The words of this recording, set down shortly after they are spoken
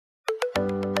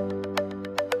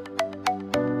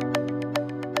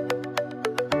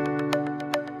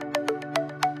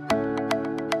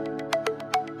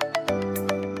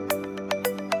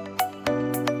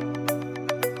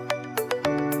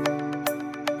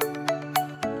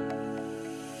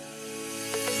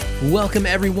Welcome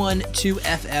everyone to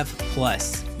FF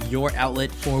Plus, your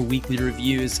outlet for weekly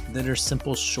reviews that are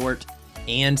simple, short,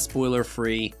 and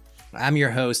spoiler-free. I'm your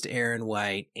host, Aaron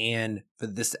White, and for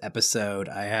this episode,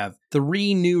 I have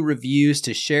 3 new reviews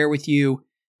to share with you.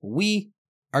 We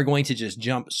are going to just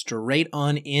jump straight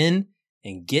on in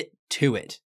and get to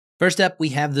it. First up, we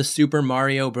have the Super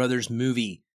Mario Bros.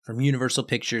 Movie from Universal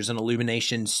Pictures and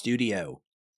Illumination Studio.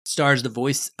 It stars the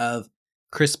voice of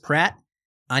Chris Pratt,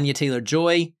 Anya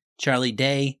Taylor-Joy, Charlie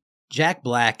Day, Jack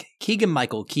Black,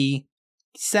 Keegan-Michael Key,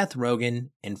 Seth Rogen,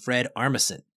 and Fred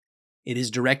Armisen. It is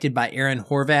directed by Aaron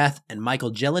Horvath and Michael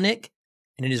Jelenic,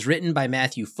 and it is written by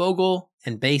Matthew Fogel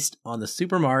and based on the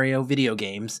Super Mario video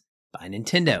games by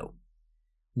Nintendo.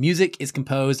 Music is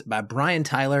composed by Brian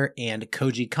Tyler and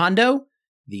Koji Kondo,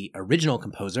 the original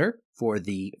composer for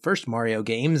the first Mario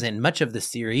games and much of the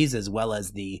series, as well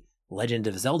as the Legend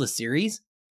of Zelda series.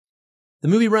 The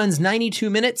movie runs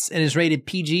 92 minutes and is rated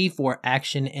PG for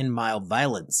action and mild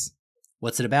violence.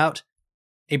 What's it about?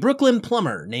 A Brooklyn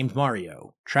plumber named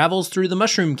Mario travels through the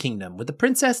Mushroom Kingdom with a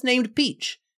princess named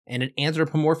Peach and an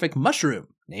anthropomorphic mushroom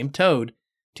named Toad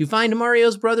to find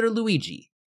Mario's brother Luigi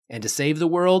and to save the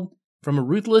world from a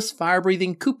ruthless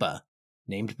fire-breathing Koopa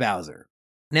named Bowser.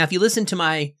 Now, if you listened to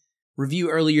my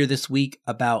review earlier this week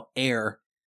about Air,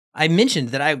 I mentioned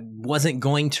that I wasn't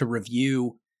going to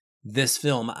review this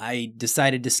film. I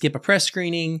decided to skip a press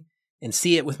screening and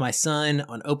see it with my son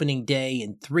on opening day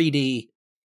in 3D.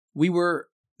 We were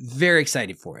very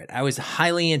excited for it. I was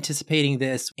highly anticipating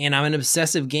this, and I'm an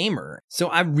obsessive gamer. So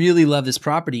I really love this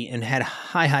property and had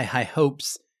high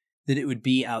hopes that it would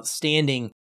be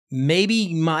outstanding.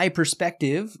 Maybe my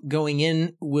perspective going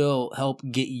in will help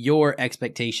get your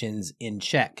expectations in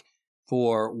check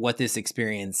for what this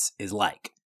experience is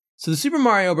like. So the Super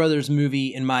Mario Bros.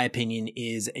 Movie, in my opinion,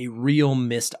 is a real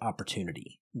missed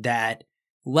opportunity that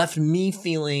left me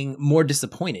feeling more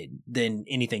disappointed than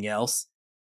anything else.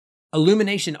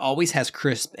 Illumination always has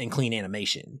crisp and clean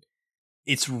animation.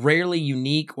 It's rarely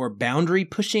unique or boundary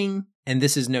pushing, and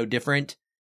this is no different.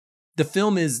 The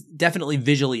film is definitely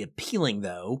visually appealing,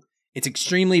 though. It's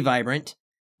extremely vibrant,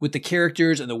 with the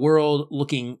characters and the world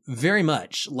looking very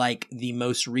much like the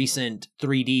most recent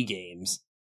 3D games.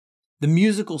 The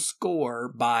musical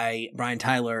score by Brian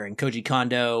Tyler and Koji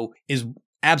Kondo is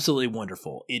absolutely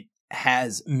wonderful. It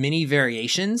has many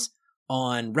variations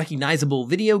on recognizable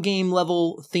video game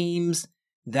level themes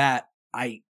that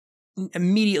I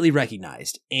immediately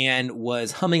recognized and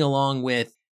was humming along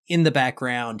with in the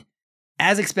background.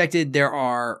 As expected, there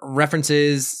are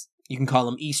references, you can call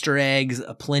them Easter eggs,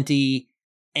 aplenty,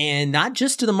 and not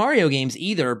just to the Mario games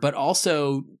either, but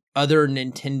also other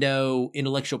Nintendo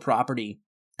intellectual property.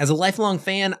 As a lifelong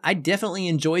fan, I definitely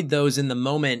enjoyed those in the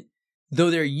moment, though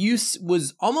their use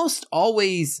was almost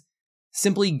always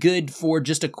simply good for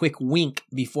just a quick wink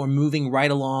before moving right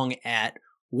along at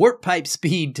warp pipe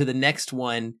speed to the next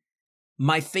one.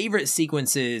 My favorite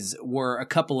sequences were a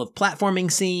couple of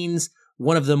platforming scenes.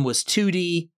 One of them was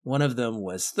 2D, one of them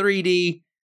was 3D.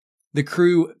 The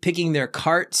crew picking their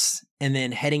carts and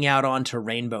then heading out onto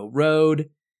Rainbow Road.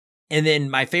 And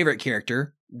then my favorite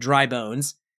character, Dry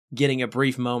Bones, getting a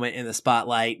brief moment in the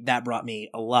spotlight. That brought me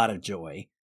a lot of joy.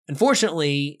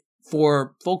 Unfortunately,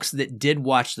 for folks that did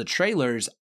watch the trailers,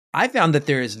 I found that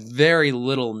there is very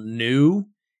little new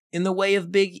in the way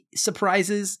of big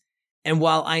surprises. And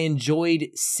while I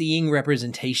enjoyed seeing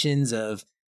representations of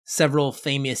several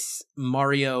famous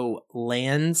Mario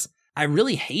lands, I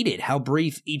really hated how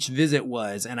brief each visit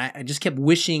was. And I just kept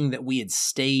wishing that we had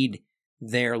stayed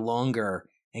there longer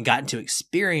and gotten to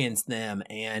experience them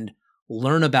and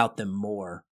learn about them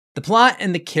more. The plot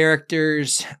and the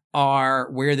characters are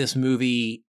where this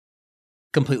movie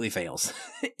completely fails.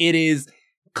 It is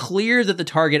clear that the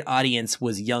target audience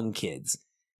was young kids,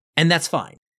 and that's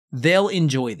fine. They'll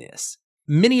enjoy this.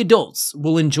 Many adults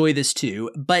will enjoy this too,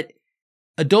 but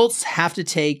adults have to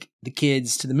take the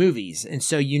kids to the movies, and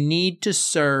so you need to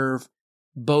serve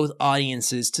both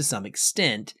audiences to some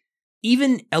extent.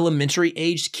 Even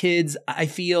elementary-aged kids, I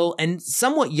feel, and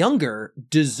somewhat younger,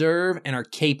 deserve and are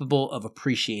capable of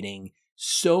appreciating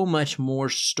so much more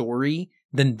story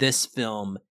than this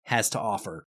film has to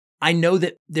offer. I know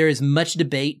that there is much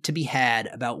debate to be had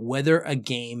about whether a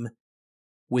game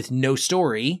with no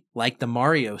story, like the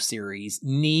Mario series,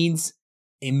 needs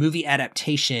a movie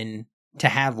adaptation to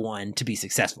have one to be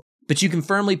successful. But you can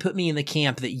firmly put me in the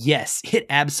camp that yes, it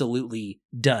absolutely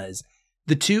does.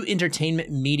 The two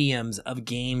entertainment mediums of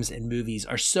games and movies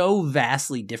are so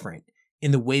vastly different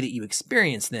in the way that you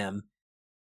experience them.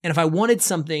 And if I wanted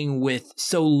something with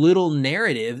so little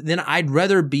narrative, then I'd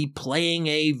rather be playing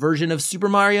a version of Super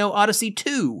Mario Odyssey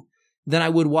 2 than I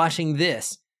would watching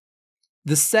this.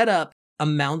 The setup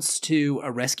amounts to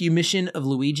a rescue mission of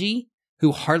Luigi,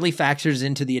 who hardly factors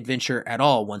into the adventure at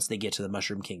all once they get to the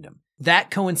Mushroom Kingdom. That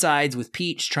coincides with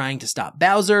Peach trying to stop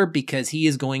Bowser because he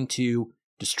is going to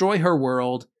destroy her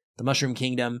world, the Mushroom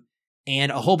Kingdom,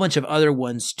 and a whole bunch of other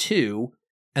ones too,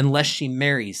 unless she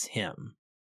marries him.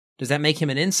 Does that make him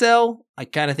an incel? I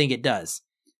kind of think it does.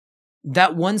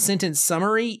 That one sentence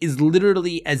summary is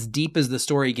literally as deep as the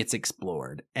story gets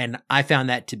explored, and I found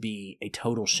that to be a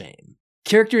total shame.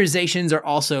 Characterizations are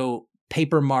also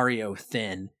Paper Mario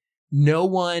thin. No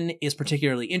one is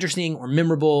particularly interesting or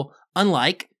memorable,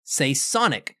 unlike, say,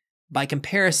 Sonic, by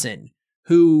comparison,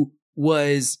 who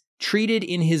was treated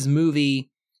in his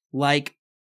movie like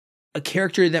a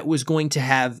character that was going to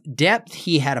have depth.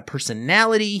 He had a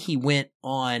personality. He went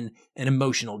on an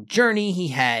emotional journey. He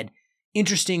had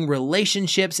interesting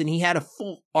relationships, and he had a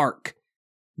full arc.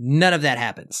 None of that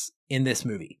happens in this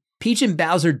movie. Peach and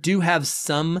Bowser do have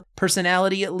some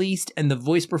personality at least, and the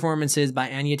voice performances by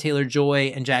Anya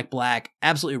Taylor-Joy and Jack Black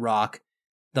absolutely rock.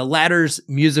 The latter's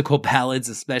musical ballads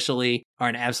especially are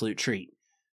an absolute treat.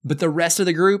 But the rest of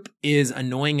the group is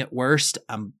annoying at worst.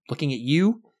 I'm looking at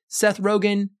you, Seth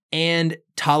Rogen, and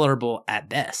tolerable at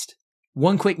best.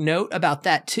 One quick note about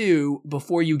that too,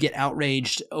 before you get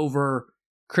outraged over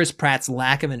Chris Pratt's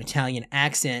lack of an Italian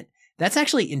accent, that's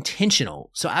actually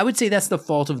intentional. So I would say that's the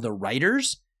fault of the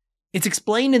writers. It's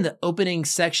explained in the opening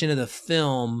section of the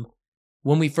film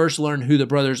when we first learn who the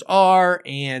brothers are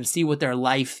and see what their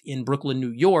life in Brooklyn,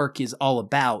 New York is all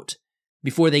about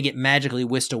before they get magically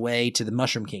whisked away to the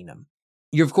Mushroom Kingdom.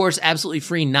 You're, of course, absolutely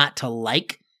free not to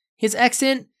like his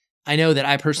accent. I know that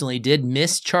I personally did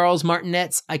miss Charles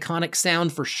Martinet's iconic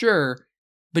sound for sure,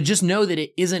 but just know that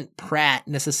it isn't Pratt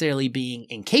necessarily being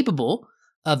incapable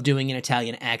of doing an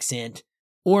Italian accent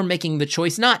or making the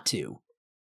choice not to.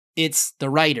 It's the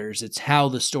writers. It's how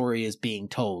the story is being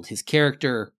told. His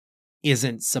character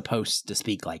isn't supposed to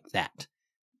speak like that.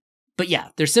 But yeah,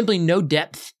 there's simply no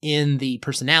depth in the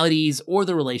personalities or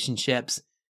the relationships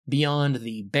beyond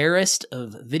the barest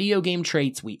of video game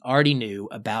traits we already knew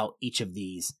about each of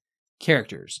these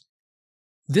characters.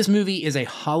 This movie is a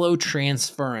hollow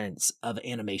transference of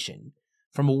animation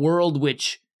from a world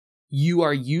which you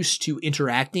are used to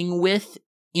interacting with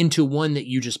into one that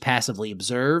you just passively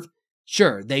observe.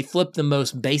 Sure, they flip the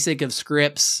most basic of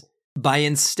scripts by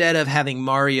instead of having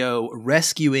Mario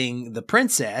rescuing the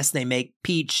princess, they make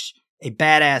Peach a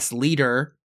badass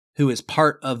leader who is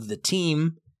part of the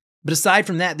team. But aside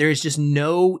from that, there is just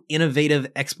no innovative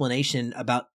explanation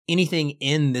about anything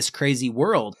in this crazy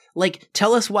world. Like,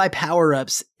 tell us why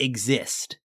power-ups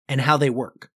exist and how they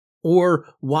work. Or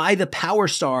why the power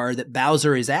star that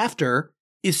Bowser is after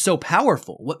is so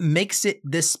powerful. What makes it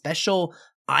this special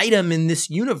item in this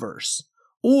universe?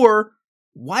 Or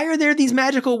why are there these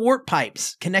magical warp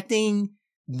pipes connecting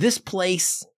this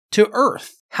place to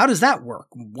Earth? How does that work?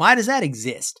 Why does that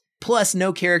exist? Plus,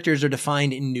 no characters are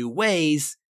defined in new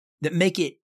ways that make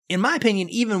it, in my opinion,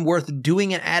 even worth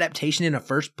doing an adaptation in the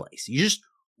first place. You're just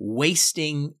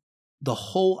wasting the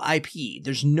whole IP.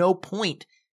 There's no point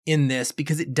in this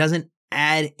because it doesn't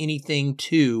add anything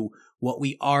to what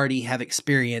we already have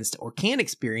experienced or can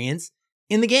experience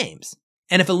in the games.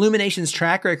 And if Illumination's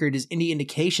track record is any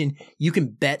indication, you can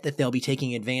bet that they'll be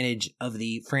taking advantage of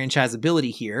the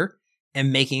franchisability here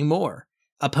and making more.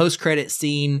 A post-credit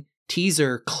scene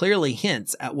teaser clearly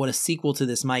hints at what a sequel to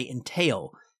this might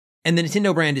entail. And the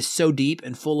Nintendo brand is so deep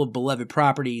and full of beloved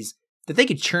properties that they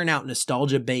could churn out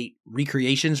nostalgia bait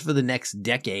recreations for the next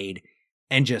decade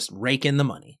and just rake in the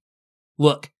money.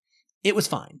 Look, it was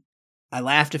fine. I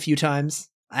laughed a few times.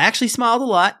 I actually smiled a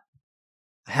lot.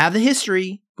 I have the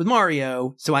history with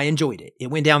Mario, so I enjoyed it. It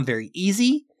went down very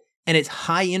easy, and its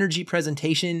high-energy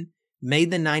presentation made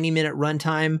the 90-minute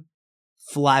runtime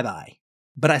fly by.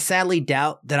 But I sadly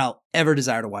doubt that I'll ever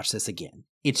desire to watch this again.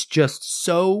 It's just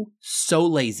so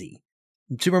lazy.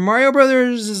 Super Mario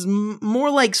Brothers is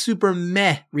more like Super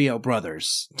Meh-Rio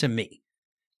Brothers to me.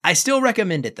 I still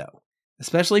recommend it, though,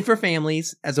 especially for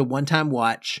families as a one-time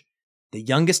watch. The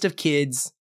youngest of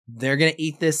kids, they're going to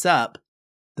eat this up.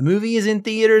 The movie is in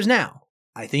theaters now.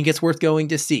 I think it's worth going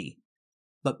to see.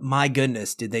 But my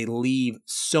goodness, did they leave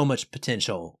so much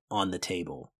potential on the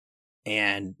table.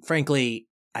 And frankly,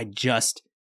 I just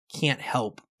can't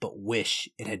help but wish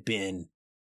it had been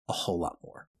a whole lot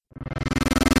more.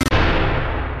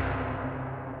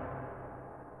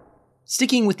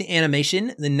 Sticking with the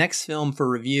animation, the next film for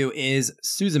review is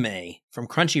Suzume from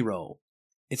Crunchyroll.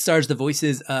 It stars the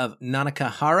voices of Nanaka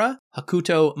Hara,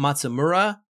 Hakuto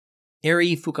Matsumura,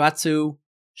 Eri Fukatsu,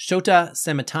 Shota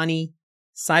Sematani,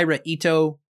 Saira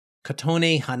Ito,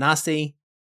 Kotone Hanase,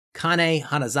 Kane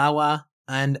Hanazawa,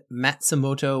 and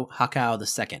Matsumoto Hakao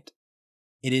II.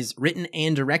 It is written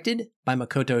and directed by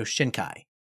Makoto Shinkai.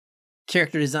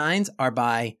 Character designs are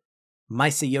by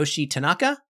Masayoshi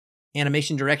Tanaka,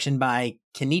 animation direction by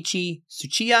Kenichi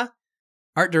Tsuchiya,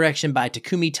 art direction by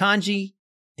Takumi Tanji,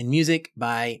 and music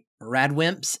by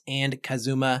Radwimps and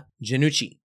Kazuma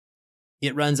Janucci.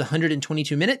 It runs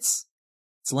 122 minutes.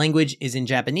 Its language is in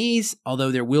Japanese,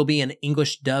 although there will be an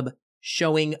English dub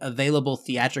showing available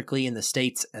theatrically in the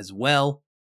States as well.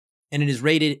 And it is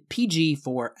rated PG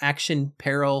for action,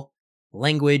 peril,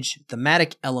 language,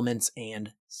 thematic elements,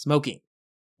 and smoking.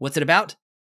 What's it about?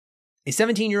 A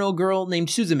 17-year-old girl named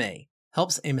Suzume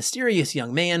helps a mysterious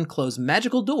young man close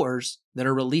magical doors that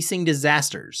are releasing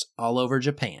disasters all over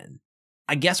Japan.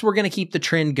 I guess we're going to keep the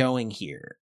trend going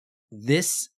here.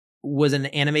 This was an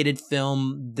animated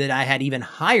film that I had even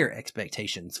higher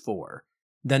expectations for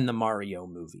than the Mario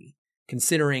movie,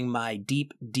 considering my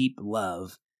deep, deep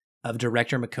love of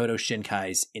director Makoto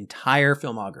Shinkai's entire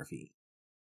filmography.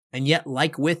 And yet,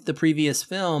 like with the previous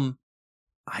film,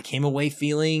 I came away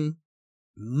feeling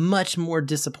much more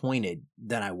disappointed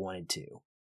than I wanted to.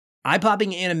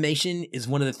 Eye-popping animation is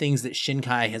one of the things that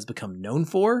Shinkai has become known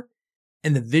for,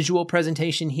 and the visual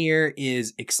presentation here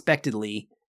is expectedly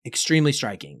extremely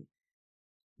striking.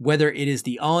 Whether it is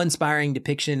the awe-inspiring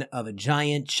depiction of a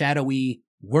giant, shadowy,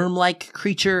 worm-like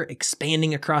creature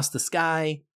expanding across the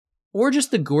sky, or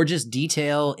just the gorgeous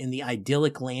detail in the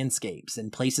idyllic landscapes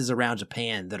and places around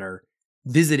Japan that are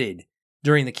visited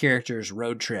during the character's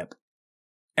road trip.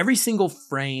 Every single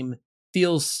frame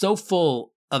feels so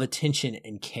full of attention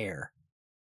and care.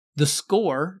 The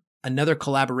score, another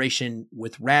collaboration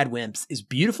with Radwimps, is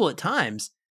beautiful at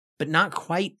times, but not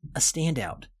quite a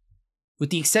standout. With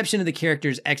the exception of the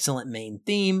character's excellent main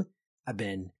theme, I've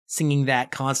been singing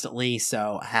that constantly,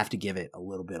 so I have to give it a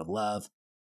little bit of love.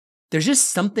 There's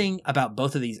just something about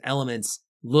both of these elements,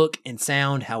 look and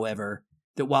sound, however,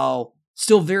 that while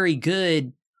still very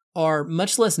good, are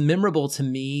much less memorable to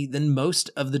me than most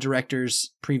of the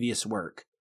director's previous work.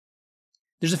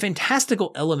 There's a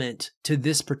fantastical element to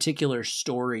this particular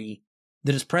story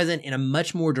that is present in a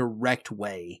much more direct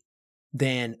way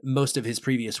than most of his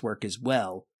previous work as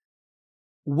well,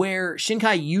 where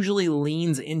Shinkai usually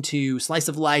leans into slice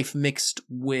of life mixed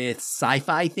with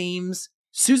sci-fi themes.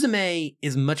 Suzume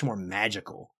is much more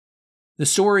magical. The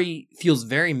story feels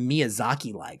very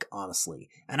Miyazaki-like, honestly.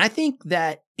 And I think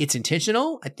that it's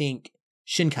intentional. I think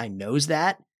Shinkai knows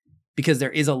that, because there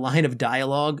is a line of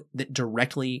dialogue that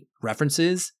directly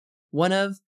references one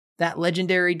of that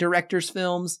legendary director's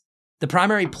films. The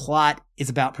primary plot is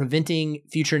about preventing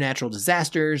future natural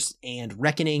disasters and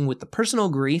reckoning with the personal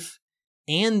grief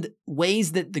and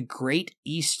ways that the Great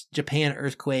East Japan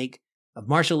earthquake of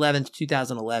March 11th,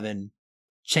 2011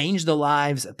 changed the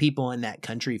lives of people in that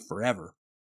country forever.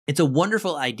 It's a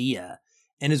wonderful idea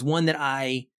and is one that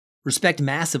I respect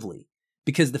massively,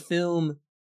 because the film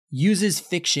uses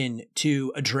fiction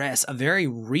to address a very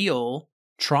real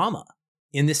trauma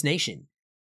in this nation.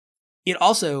 It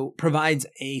also provides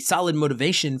a solid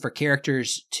motivation for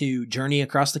characters to journey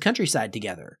across the countryside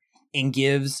together and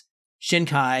gives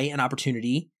Shinkai an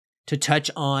opportunity to touch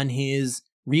on his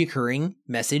reoccurring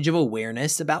message of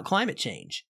awareness about climate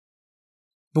change.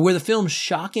 But where the film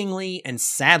shockingly and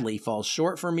sadly falls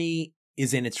short for me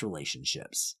is in its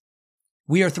relationships.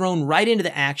 We are thrown right into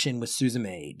the action with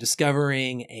Suzume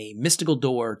discovering a mystical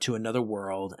door to another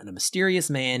world and a mysterious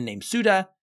man named Suda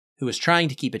who is trying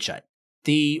to keep it shut.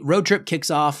 The road trip kicks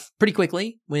off pretty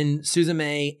quickly when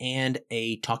Suzume and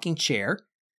a talking chair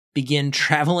begin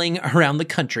traveling around the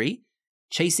country,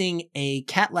 chasing a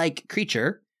cat-like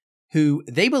creature who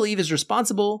they believe is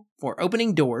responsible for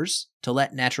opening doors to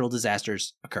let natural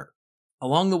disasters occur.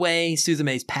 Along the way,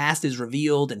 Suzume's past is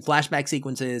revealed in flashback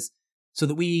sequences so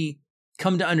that we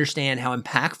come to understand how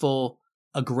impactful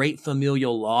a great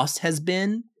familial loss has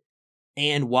been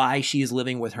and why she is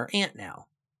living with her aunt now.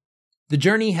 The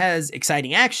journey has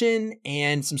exciting action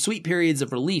and some sweet periods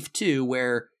of relief too,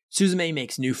 where Suzume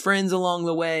makes new friends along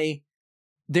the way.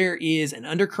 There is an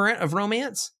undercurrent of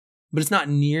romance, but it's not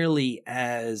nearly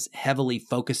as heavily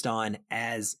focused on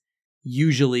as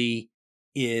usually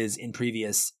is in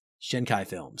previous Shinkai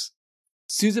films.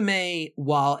 Suzume,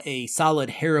 while a solid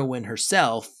heroine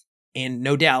herself, and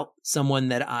no doubt someone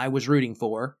that I was rooting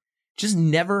for, just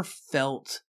never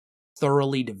felt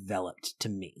thoroughly developed to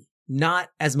me. Not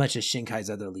as much as Shinkai's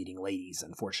other leading ladies,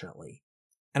 unfortunately.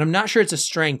 And I'm not sure it's a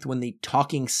strength when the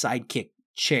talking sidekick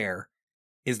chair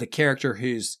is the character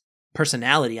whose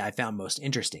personality I found most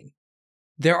interesting.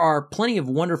 There are plenty of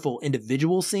wonderful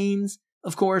individual scenes,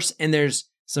 of course, and there's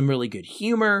some really good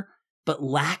humor, but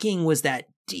lacking was that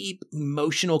deep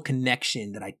emotional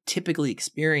connection that I typically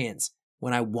experience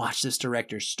when I watch this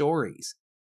director's stories.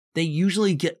 They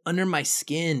usually get under my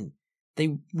skin.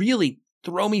 They really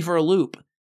throw me for a loop.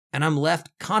 And I'm left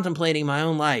contemplating my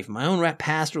own life, my own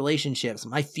past relationships,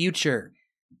 my future,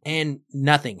 and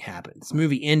nothing happened. This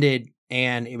movie ended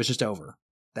and it was just over.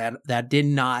 That did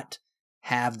not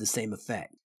have the same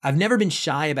effect. I've never been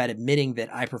shy about admitting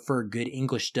that I prefer good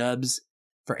English dubs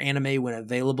for anime when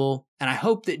available, and I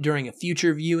hope that during a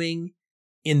future viewing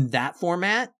in that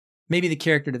format, maybe the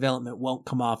character development won't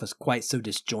come off as quite so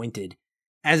disjointed.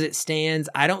 As it stands,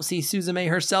 I don't see Suzume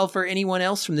herself or anyone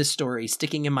else from this story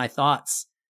sticking in my thoughts,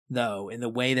 though, in the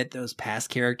way that those past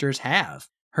characters have.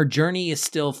 Her journey is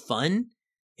still fun.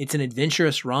 It's an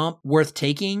adventurous romp worth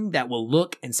taking that will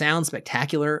look and sound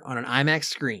spectacular on an IMAX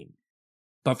screen.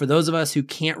 But for those of us who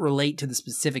can't relate to the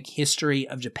specific history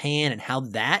of Japan and how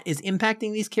that is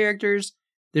impacting these characters,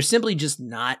 there's simply just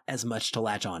not as much to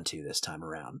latch onto this time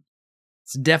around.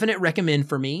 It's a definite recommend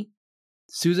for me.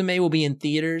 Suzume will be in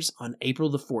theaters on April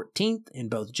the 14th in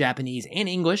both Japanese and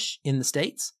English in the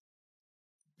States.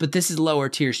 But this is lower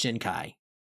tier Shinkai.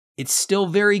 It's still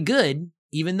very good,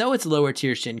 even though it's lower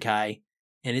tier Shinkai,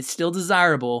 and it's still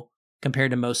desirable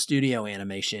compared to most studio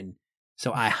animation.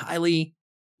 So I highly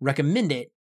recommend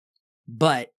it,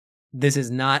 but this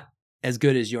is not as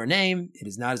good as Your Name. It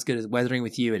is not as good as Weathering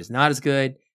with You. It is not as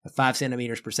good at 5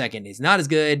 centimeters per second. It's not as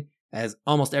good as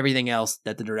almost everything else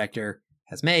that the director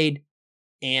has made,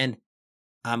 and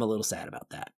I'm a little sad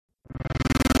about that.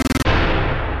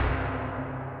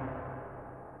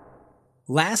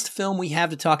 Last film we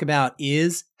have to talk about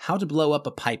is How to Blow Up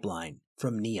a Pipeline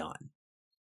from Neon.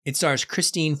 It stars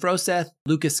Christine Froseth,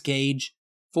 Lucas Gage,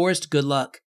 Forrest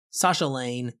Goodluck, Sasha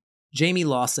Lane, Jamie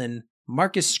Lawson,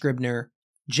 Marcus Scribner,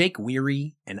 Jake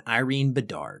Weary, and Irene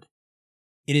Bedard.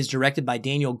 It is directed by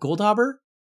Daniel Goldhaber.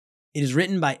 It is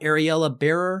written by Ariella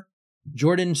Bearer,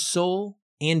 Jordan Soule,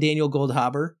 and Daniel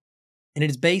Goldhaber, and it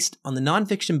is based on the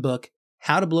nonfiction book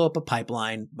How to Blow Up a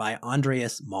Pipeline by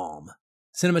Andreas Malm.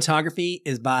 Cinematography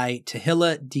is by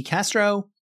Tahila Di Castro.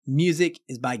 Music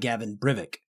is by Gavin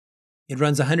Brivik. It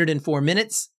runs 104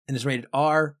 minutes and is rated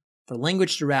R for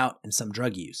language throughout and some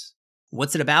drug use.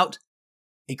 What's it about?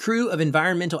 A crew of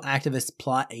environmental activists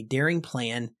plot a daring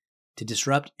plan to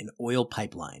disrupt an oil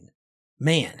pipeline.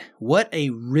 Man, what a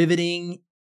riveting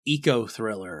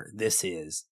eco-thriller this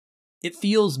is. It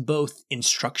feels both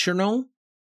instructional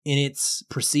in its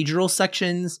procedural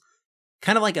sections,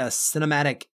 kind of like a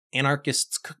cinematic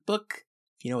anarchist's cookbook,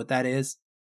 if you know what that is,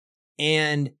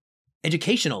 and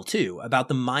educational too, about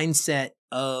the mindset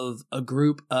of a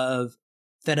group of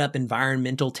fed up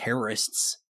environmental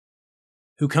terrorists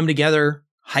who come together,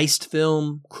 heist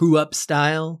film, crew up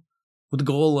style, with the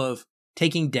goal of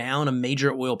taking down a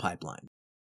major oil pipeline.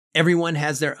 Everyone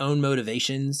has their own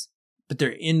motivations, but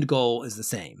their end goal is the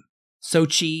same.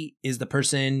 Sochi is the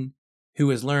person who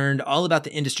has learned all about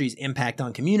the industry's impact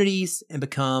on communities and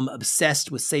become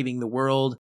obsessed with saving the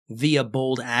world via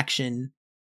bold action.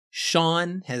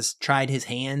 Sean has tried his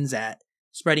hands at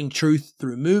spreading truth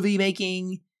through movie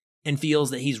making and feels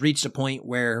that he's reached a point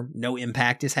where no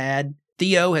impact is had.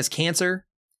 Theo has cancer,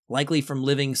 likely from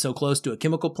living so close to a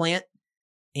chemical plant,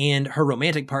 and her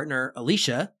romantic partner,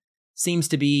 Alicia, seems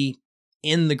to be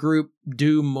in the group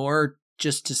due more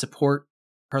just to support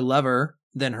her lover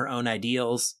than her own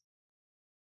ideals.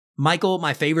 Michael,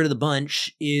 my favorite of the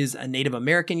bunch, is a Native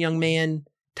American young man,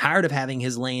 tired of having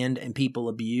his land and people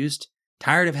abused,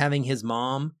 tired of having his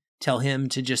mom tell him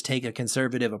to just take a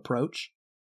conservative approach.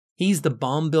 He's the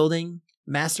bomb-building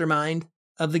mastermind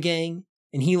of the gang,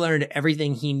 and he learned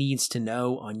everything he needs to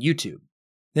know on YouTube.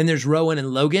 Then there's Rowan and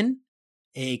Logan,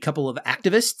 a couple of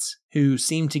activists who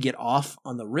seem to get off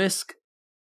on the risk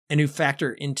and who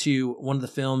factor into one of the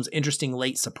film's interesting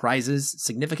late surprises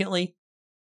significantly.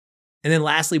 And then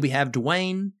lastly, we have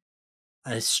Dwayne,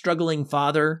 a struggling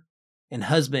father and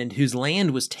husband whose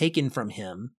land was taken from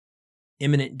him,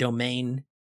 eminent domain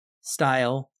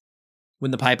style,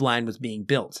 when the pipeline was being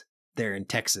built there in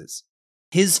Texas.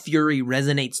 His fury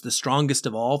resonates the strongest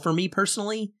of all for me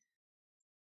personally.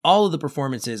 All of the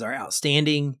performances are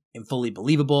outstanding and fully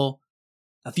believable.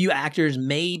 A few actors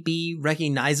may be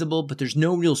recognizable, but there's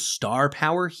no real star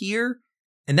power here,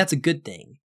 and that's a good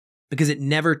thing, because it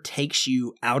never takes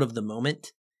you out of the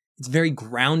moment. It's very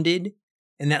grounded,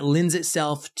 and that lends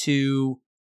itself to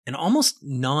an almost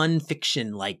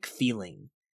non-fiction-like feeling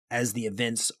as the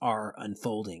events are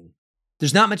unfolding.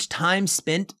 There's not much time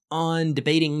spent on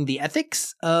debating the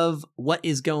ethics of what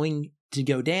is going to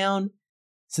go down,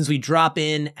 since we drop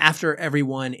in after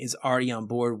everyone is already on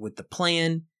board with the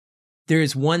plan. There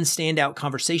is one standout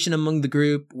conversation among the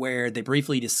group where they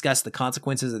briefly discuss the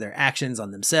consequences of their actions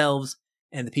on themselves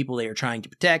and the people they are trying to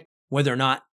protect, whether or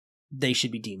not they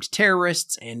should be deemed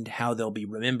terrorists, and how they'll be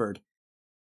remembered.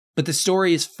 But the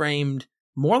story is framed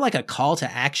more like a call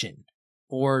to action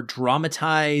or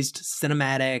dramatized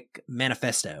cinematic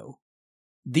manifesto.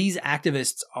 These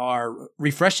activists are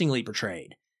refreshingly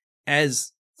portrayed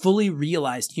as fully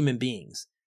realized human beings,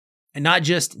 and not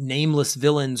just nameless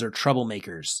villains or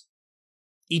troublemakers.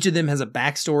 Each of them has a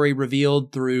backstory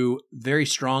revealed through very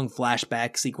strong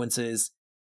flashback sequences,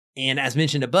 and as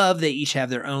mentioned above, they each have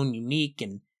their own unique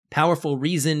and powerful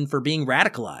reason for being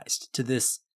radicalized to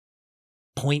this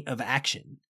point of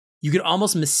action. You could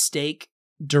almost mistake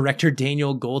director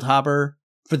Daniel Goldhaber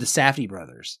for the Safdie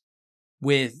brothers,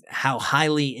 with how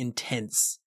highly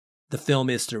intense the film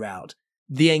is throughout.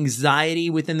 The anxiety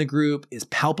within the group is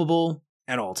palpable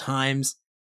at all times,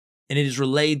 and it is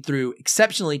relayed through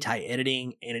exceptionally tight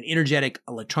editing and an energetic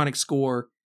electronic score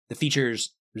that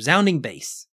features resounding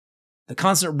bass, the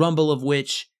constant rumble of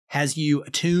which has you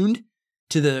attuned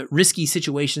to the risky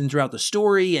situation throughout the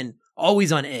story and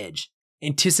always on edge,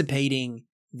 anticipating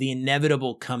the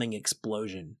inevitable coming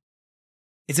explosion.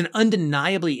 It's an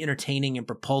undeniably entertaining and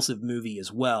propulsive movie,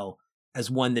 as well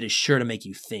as one that is sure to make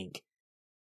you think.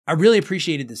 I really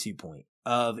appreciated this viewpoint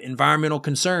of environmental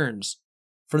concerns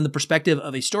from the perspective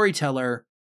of a storyteller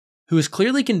who is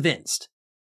clearly convinced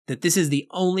that this is the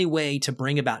only way to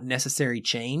bring about necessary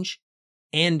change,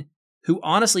 and who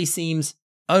honestly seems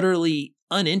utterly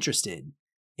uninterested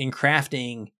in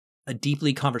crafting a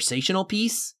deeply conversational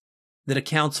piece that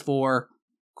accounts for,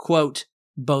 quote,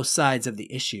 both sides of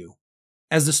the issue.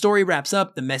 As the story wraps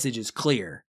up, the message is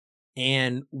clear,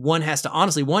 and one has to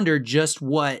honestly wonder just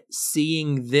what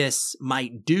seeing this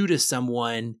might do to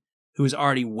someone who is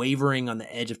already wavering on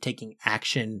the edge of taking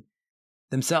action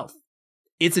themselves.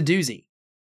 It's a doozy.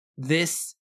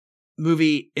 This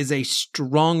movie is a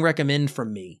strong recommend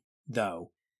from me,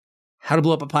 though. How to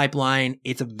Blow Up a Pipeline.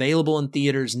 It's available in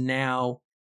theaters now,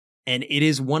 and it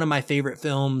is one of my favorite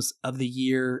films of the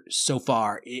year so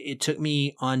far. It took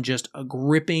me on just a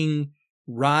gripping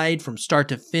ride from start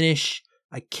to finish.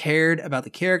 I cared about the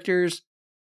characters.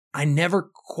 I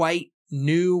never quite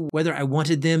knew whether I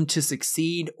wanted them to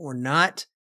succeed or not,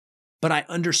 but I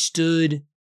understood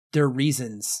their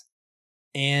reasons,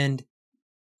 and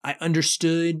I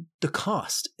understood the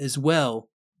cost as well.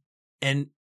 And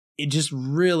it just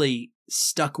really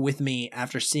stuck with me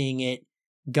after seeing it,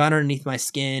 got underneath my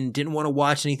skin, didn't want to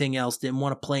watch anything else, didn't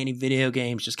want to play any video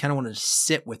games, just kind of wanted to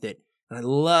sit with it. And I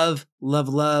love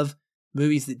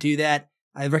movies that do that.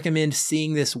 I recommend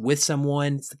seeing this with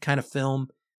someone. It's the kind of film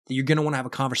that you're going to want to have a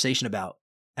conversation about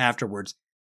afterwards.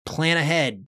 Plan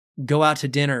ahead. Go out to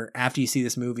dinner after you see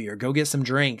this movie, or go get some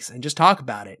drinks and just talk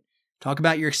about it. Talk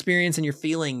about your experience and your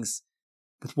feelings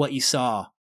with what you saw.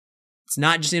 It's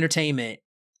not just entertainment.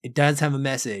 It does have a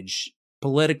message.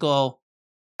 Political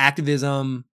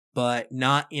activism, but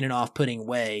not in an off-putting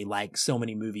way like so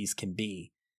many movies can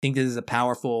be. I think this is a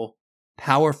powerful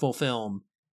film.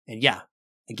 And yeah,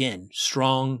 again,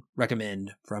 strong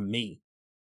recommend from me.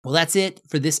 Well, that's it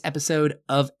for this episode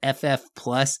of FF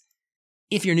Plus.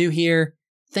 If you're new here,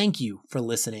 thank you for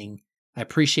listening. I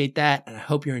appreciate that, and I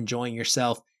hope you're enjoying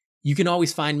yourself. You can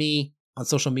always find me on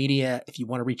social media if you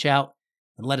want to reach out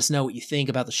and let us know what you think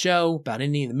about the show, about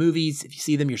any of the movies. If you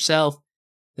see them yourself,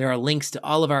 there are links to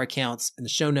all of our accounts in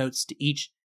the show notes to each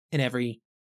and every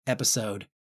episode.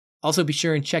 Also, be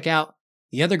sure and check out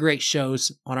the other great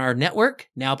shows on our network,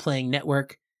 Now Playing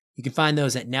Network. You can find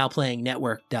those at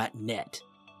nowplayingnetwork.net.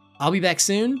 I'll be back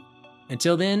soon.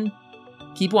 Until then,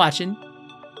 keep watching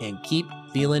and keep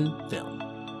feeling film.